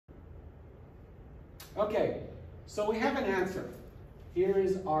Okay, so we have an answer. Here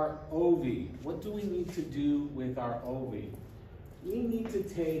is our OV. What do we need to do with our OV? We need to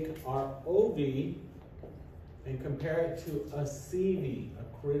take our OV and compare it to a CV, a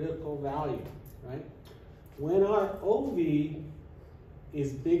critical value, right? When our OV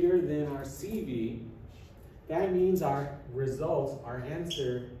is bigger than our CV, that means our results, our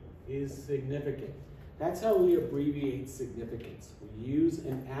answer, is significant. That's how we abbreviate significance. We use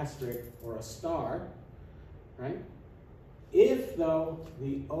an asterisk or a star, right? If, though,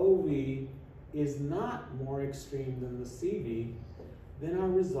 the OV is not more extreme than the CV, then our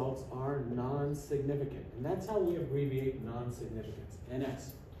results are non-significant. And that's how we abbreviate non-significance,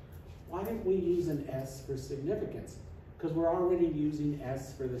 NS. Why didn't we use an S for significance? Because we're already using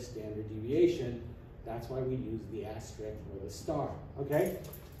S for the standard deviation. That's why we use the asterisk or the star, okay?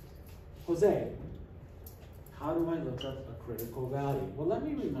 Jose, how do I look up a critical value? Well, let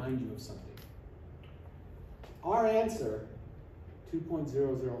me remind you of something. Our answer,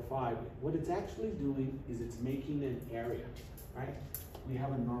 2.005, what it's actually doing is it's making an area, right? We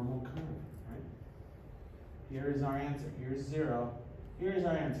have a normal curve, right? Here is our answer. Here's 0. Here's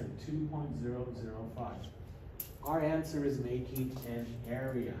our answer, 2.005. Our answer is making an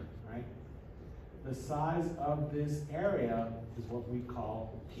area, right? The size of this area is what we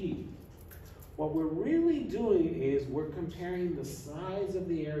call P. What we're really doing is we're comparing the size of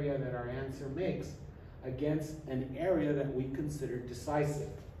the area that our answer makes against an area that we consider decisive.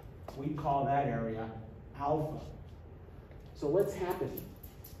 We call that area alpha. So what's happening?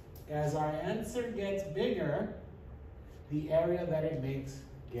 As our answer gets bigger, the area that it makes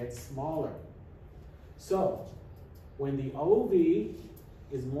gets smaller. So when the OV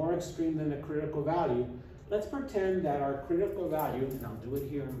is more extreme than the critical value, let's pretend that our critical value, and I'll do it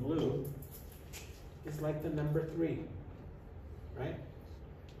here in blue, is like the number 3, right?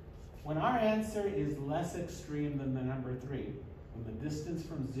 When our answer is less extreme than the number 3, when the distance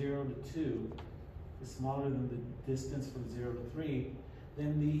from 0 to 2 is smaller than the distance from 0 to 3,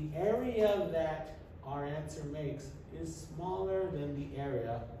 then the area that our answer makes is smaller than the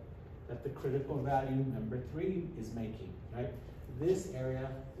area that the critical value number 3 is making, right? This area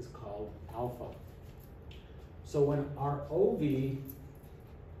is called alpha. So when our OV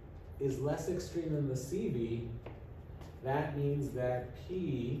is less extreme than the CV, that means that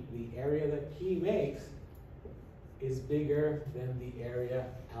P, the area that P makes, is bigger than the area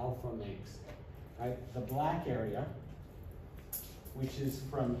alpha makes, right? The black area, which is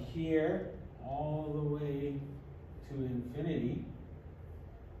from here all the way to infinity,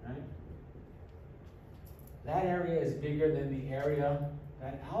 right? That area is bigger than the area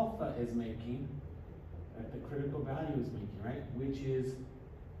that alpha is making, that the critical value is making, right? Which is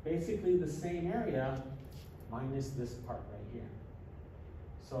basically the same area minus this part right here.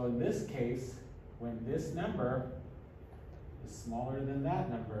 So in this case, when this number is smaller than that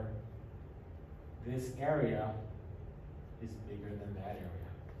number, this area is bigger than that area.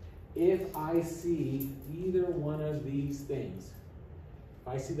 If I see either one of these things, if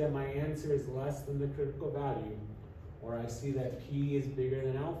I see that my answer is less than the critical value, or I see that P is bigger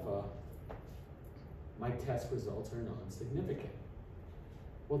than alpha, my test results are non-significant.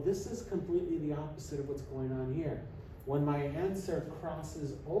 Well, this is completely the opposite of what's going on here. When my answer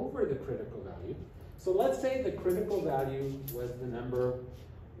crosses over the critical value, so let's say the critical value was the number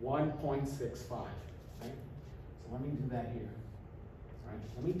 1.65, right? So let me do that here, right?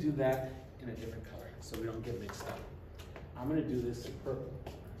 Let me do that in a different color so we don't get mixed up. I'm going to do this in purple.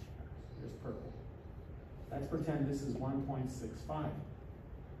 Here's purple. Let's pretend this is 1.65.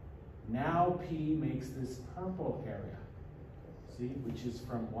 Now P makes this purple area, see, which is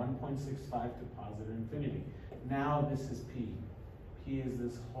from 1.65 to positive infinity. Now this is P. P is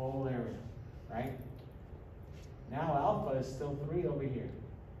this whole area, right? Now alpha is still 3 over here,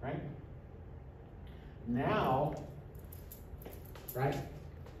 right? Now, right?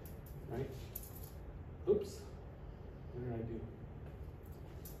 Oops. What did I do?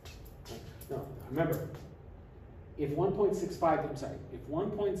 No, remember, if 1.65, I'm sorry, if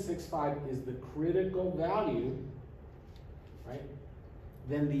 1.65 is the critical value, right,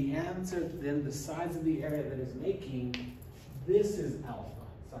 then the answer, then the size of the area that is making, this is alpha,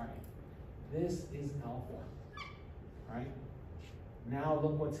 sorry. This is alpha, right? Now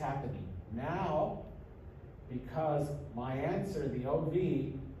look what's happening. Now, because my answer, the OV,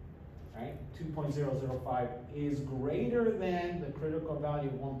 right, 2.005 is greater than the critical value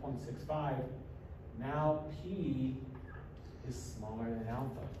of 1.65, now P is smaller than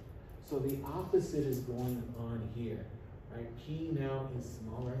alpha. So the opposite is going on here, right? P now is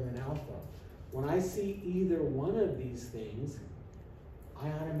smaller than alpha. When I see either one of these things, I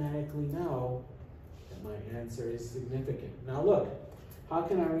automatically know answer is significant. Now look, how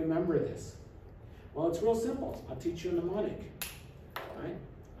can I remember this? Well, it's real simple. I'll teach you a mnemonic, right?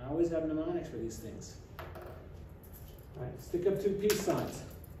 I always have mnemonics for these things. Right? Stick up 2 peace signs,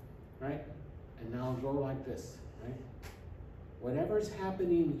 right? And now go like this, right? Whatever's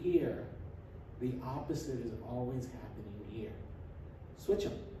happening here, the opposite is always happening here. Switch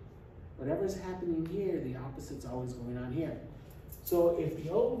them. Whatever's happening here, the opposite's always going on here. So if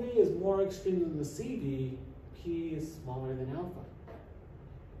the OV is more extreme than the CV, P is smaller than alpha.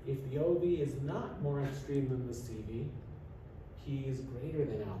 If the OV is not more extreme than the CV, P is greater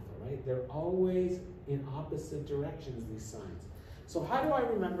than alpha, right? They're always in opposite directions, these signs. So how do I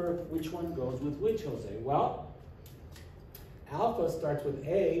remember which one goes with which, Jose? Well, alpha starts with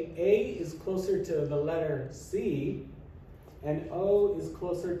A. A is closer to the letter C, and O is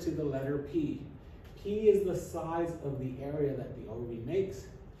closer to the letter P. P is the size of the area that the OV makes.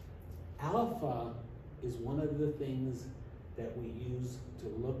 Alpha is one of the things that we use to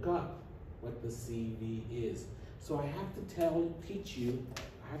look up what the CV is. So I have to teach you,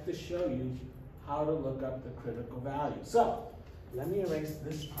 I have to show you how to look up the critical value. So let me erase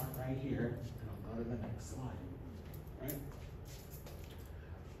this part right here, and I'll go to the next slide. Right?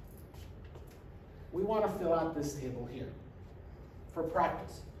 We want to fill out this table here for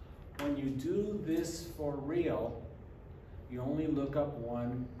practice. When you do this for real, you only look up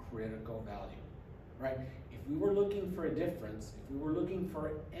one critical value, right? If we were looking for a difference, if we were looking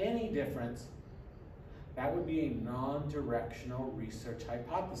for any difference, that would be a non-directional research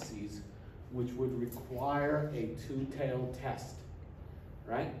hypothesis, which would require a 2-tailed test,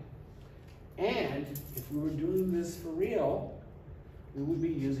 right? And if we were doing this for real, we would be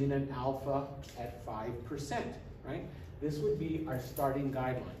using an alpha at 5%, right? This would be our starting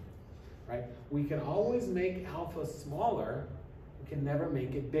guideline, right? We can always make alpha smaller, we can never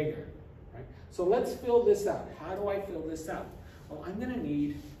make it bigger, right? So let's fill this out. How do I fill this out? Well, I'm gonna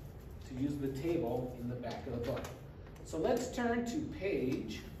need to use the table in the back of the book. So let's turn to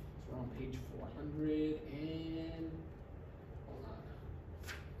page, so we're on page 400 and, hold on,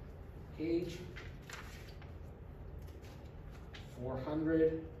 page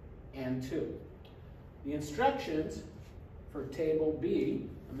 402. The instructions for table B,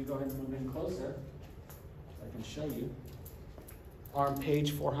 let me go ahead and move in closer so I can show you, are on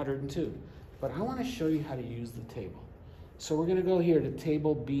page 402. But I want to show you how to use the table. So we're going to go here to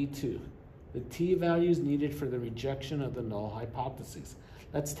table B2, the t-values needed for the rejection of the null hypothesis.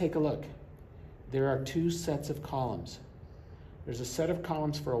 Let's take a look. There are 2 sets of columns. There's a set of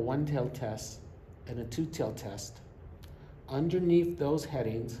columns for a 1-tailed test and a 2-tailed test. Underneath those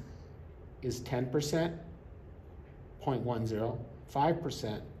headings is 10%, 0.10,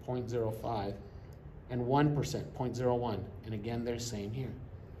 5%, 0.05, and 1%, 0.01. And again, they're same here.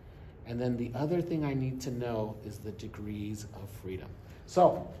 And then the other thing I need to know is the degrees of freedom.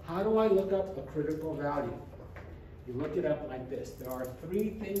 So how do I look up a critical value? You look it up like this. There are 3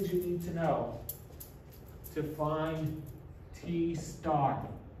 things you need to know to find T star,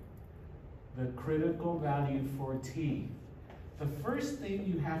 the critical value for T. The first thing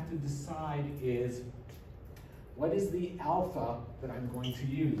you have to decide is, what is the alpha that I'm going to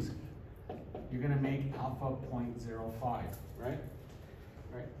use? You're going to make alpha 0.05, right?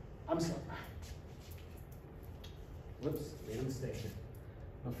 Right. I'm sorry. Whoops, made a mistake.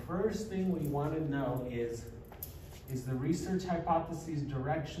 The first thing we want to know is the research hypothesis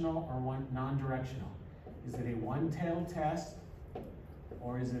directional or non-directional? Is it a 1-tailed test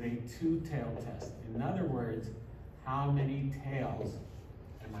or is it a 2-tailed test? In other words, how many tails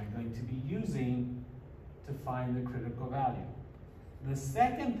am I going to be using to find the critical value? The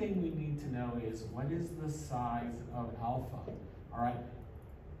second thing we need to know is, what is the size of alpha? All right,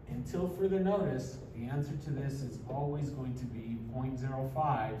 until further notice, the answer to this is always going to be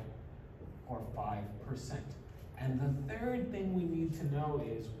 0.05 or 5%. And the third thing we need to know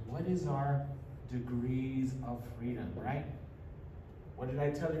is, what is our degrees of freedom, right? What did I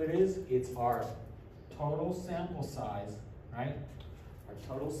tell you it is? It's our total sample size, right? Our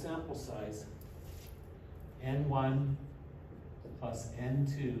total sample size, N1 plus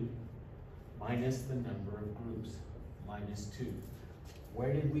N2 minus the number of groups, minus 2.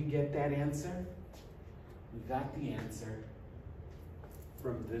 Where did we get that answer? We got the answer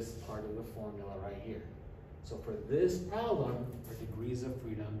from this part of the formula right here. So for this problem, our degrees of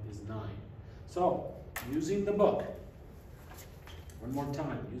freedom is 9. So, using the book, one more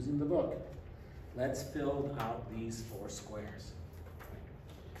time, using the book, let's fill out these 4 squares.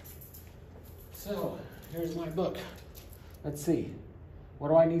 So, here's my book. Let's see. What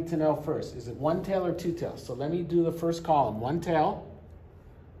do I need to know first? Is it 1 tail or 2 tails? So let me do the first column. 1 tail,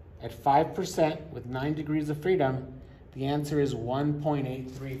 at 5% with 9 degrees of freedom, the answer is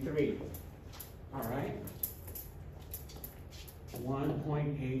 1.833. All right?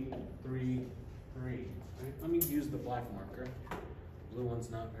 1.833. Right? Let me use the black marker. Blue one's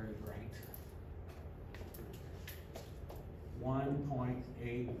not very bright.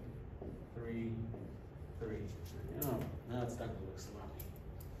 1.833. Oh, now it's starting to look sloppy.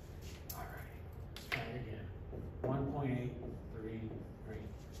 All right, let's try it again. 1.833.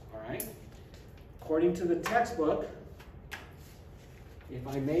 All right? According to the textbook, if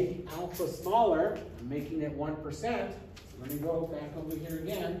I make alpha smaller, I'm making it 1%. So let me go back over here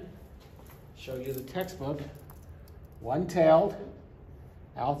again, show you the textbook. One-tailed,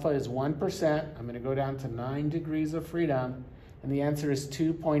 alpha is 1%. I'm going to go down to 9 degrees of freedom, and the answer is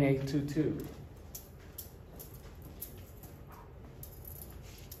 2.822.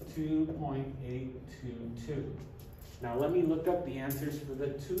 2.822. Now let me look up the answers for the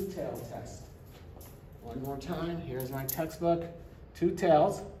two-tailed test. One more time, here's my textbook. Two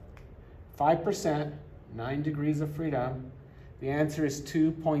tails, 5%, 9 degrees of freedom. The answer is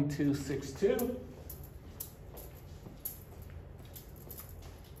 2.262.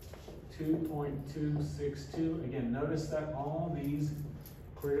 2.262. Again, notice that all these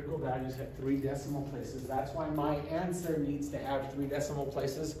critical values have 3 decimal places. That's why my answer needs to have 3 decimal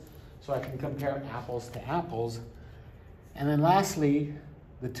places so I can compare apples to apples. And then lastly,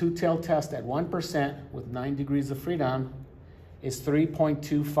 the two-tailed test at 1% with 9 degrees of freedom is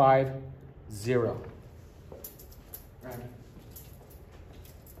 3.250. Right.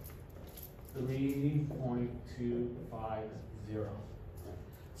 3.250.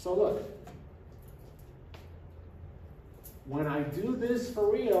 So look, when I do this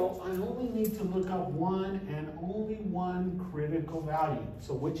for real, I only need to look up one and only one critical value.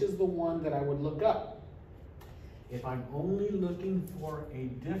 So which is the one that I would look up? If I'm only looking for a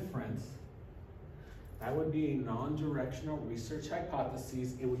difference, that would be a non-directional research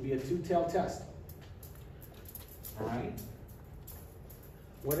hypothesis. It would be a two-tailed test. All right?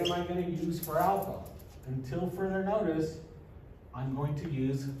 What am I going to use for alpha? Until further notice, I'm going to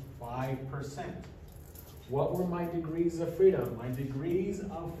use 5%. What were my degrees of freedom? My degrees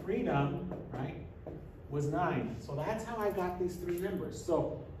of freedom, right, was 9. So that's how I got these 3 numbers.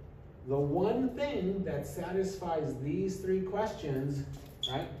 So the one thing that satisfies these 3 questions,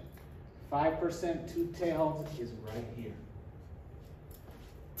 right, 5% two-tailed is right here.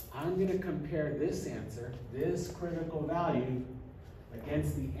 I'm going to compare this answer, this critical value,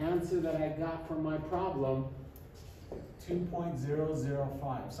 against the answer that I got from my problem,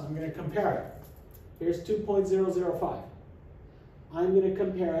 2.005. So I'm going to compare it. Here's 2.005. I'm going to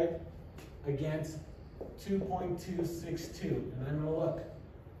compare it against 2.262. And I'm going to look.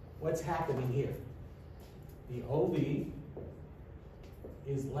 What's happening here? The OV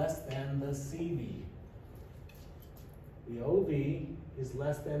is less than the CV. The OV is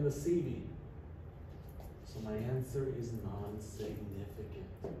less than the CV. So my answer is non-significant.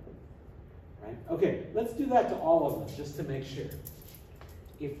 Right? Okay, let's do that to all of them just to make sure.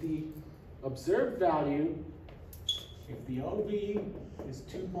 If the observed value, if the OV is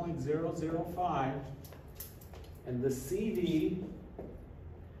 2.005 and the CV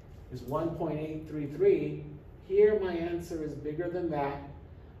is 1.833, here my answer is bigger than that.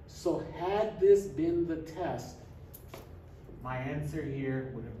 So had this been the test, my answer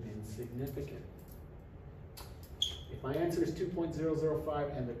here would have been significant. If my answer is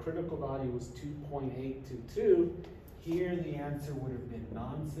 2.005 and the critical value was 2.822, here the answer would have been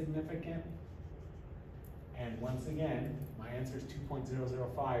non-significant. And once again, my answer is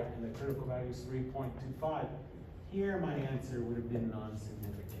 2.005 and the critical value is 3.25. Here my answer would have been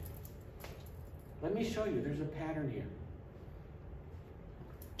non-significant. Let me show you, there's a pattern here.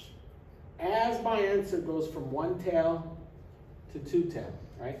 As my answer goes from one tail to two tail,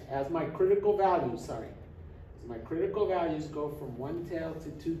 right? As my critical values, as my critical values go from one tail to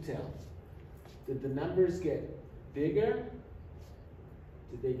two tail, did the numbers get bigger?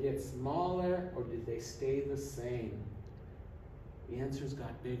 Did they get smaller, or did they stay the same? The answers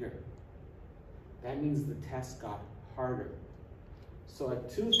got bigger. That means the test got harder. So a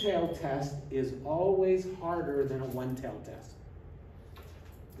two-tailed test is always harder than a one-tailed test.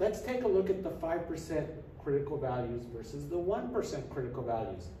 Let's take a look at the 5% critical values versus the 1% critical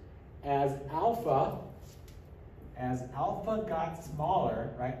values. As alpha got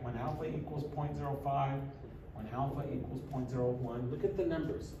smaller, right, when alpha equals 0.05, when alpha equals 0.01, look at the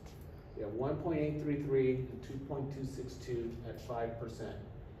numbers. We have 1.833 and 2.262 at 5%.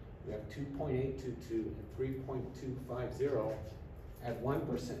 We have 2.822 and 3.250 at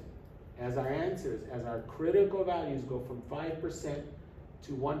 1%. As our answers, as our critical values go from 5%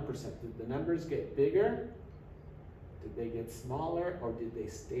 to 1%? Did the numbers get bigger? Did they get smaller, or did they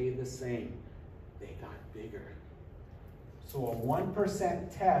stay the same? They got bigger. So a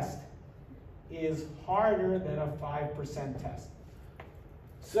 1% test is harder than a 5% test.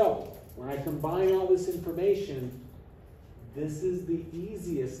 So when I combine all this information, this is the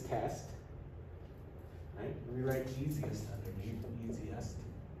easiest test. Right? Let me write easiest underneath, easiest.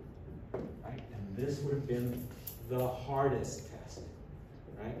 Right? And this would have been the hardest test.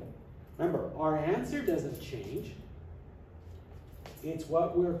 Right? Remember, our answer doesn't change. It's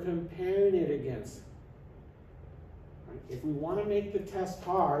what we're comparing it against. Right? If we want to make the test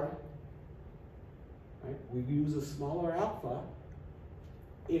hard, right, we use a smaller alpha.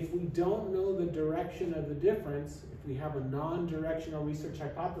 If we don't know the direction of the difference, if we have a non-directional research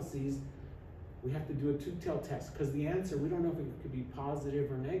hypothesis, we have to do a two-tailed test, because the answer, we don't know if it could be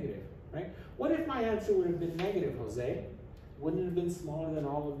positive or negative, right? What if my answer would have been negative, Jose? Wouldn't it have been smaller than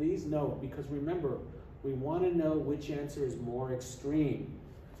all of these? No, because remember, we want to know which answer is more extreme.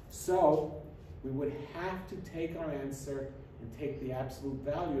 So we would have to take our answer and take the absolute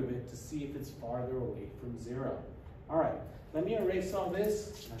value of it to see if it's farther away from 0. All right, let me erase all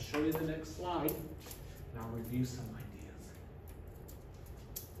this. I'll show you the next slide, and I'll review some ideas.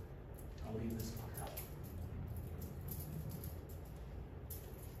 I'll leave this part out.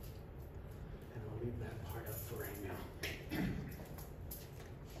 And I'll leave that part up for right now.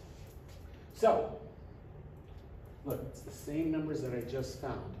 So, look, it's the same numbers that I just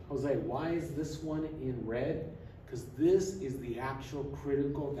found. Jose, why is this one in red? Because this is the actual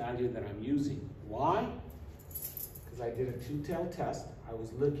critical value that I'm using. Why? Because I did a two-tailed test. I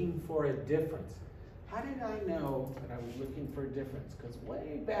was looking for a difference. How did I know that I was looking for a difference? Because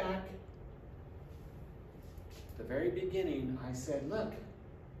way back, at the very beginning, I said, look,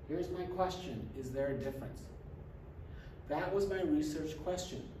 here's my question. Is there a difference? That was my research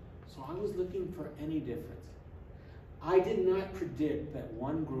question. So I was looking for any difference. I did not predict that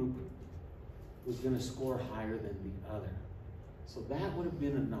one group was going to score higher than the other. So that would have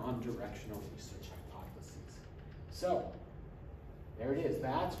been a non-directional research hypothesis. So there it is.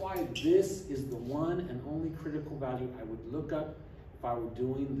 That's why this is the one and only critical value I would look up if I were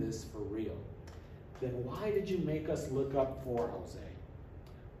doing this for real. Then why did you make us look up 4, Jose?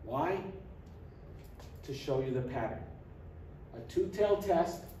 Why? To show you the pattern. A two-tailed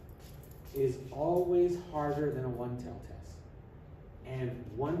test is always harder than a one-tailed test. And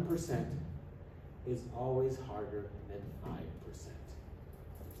 1% is always harder than 5%.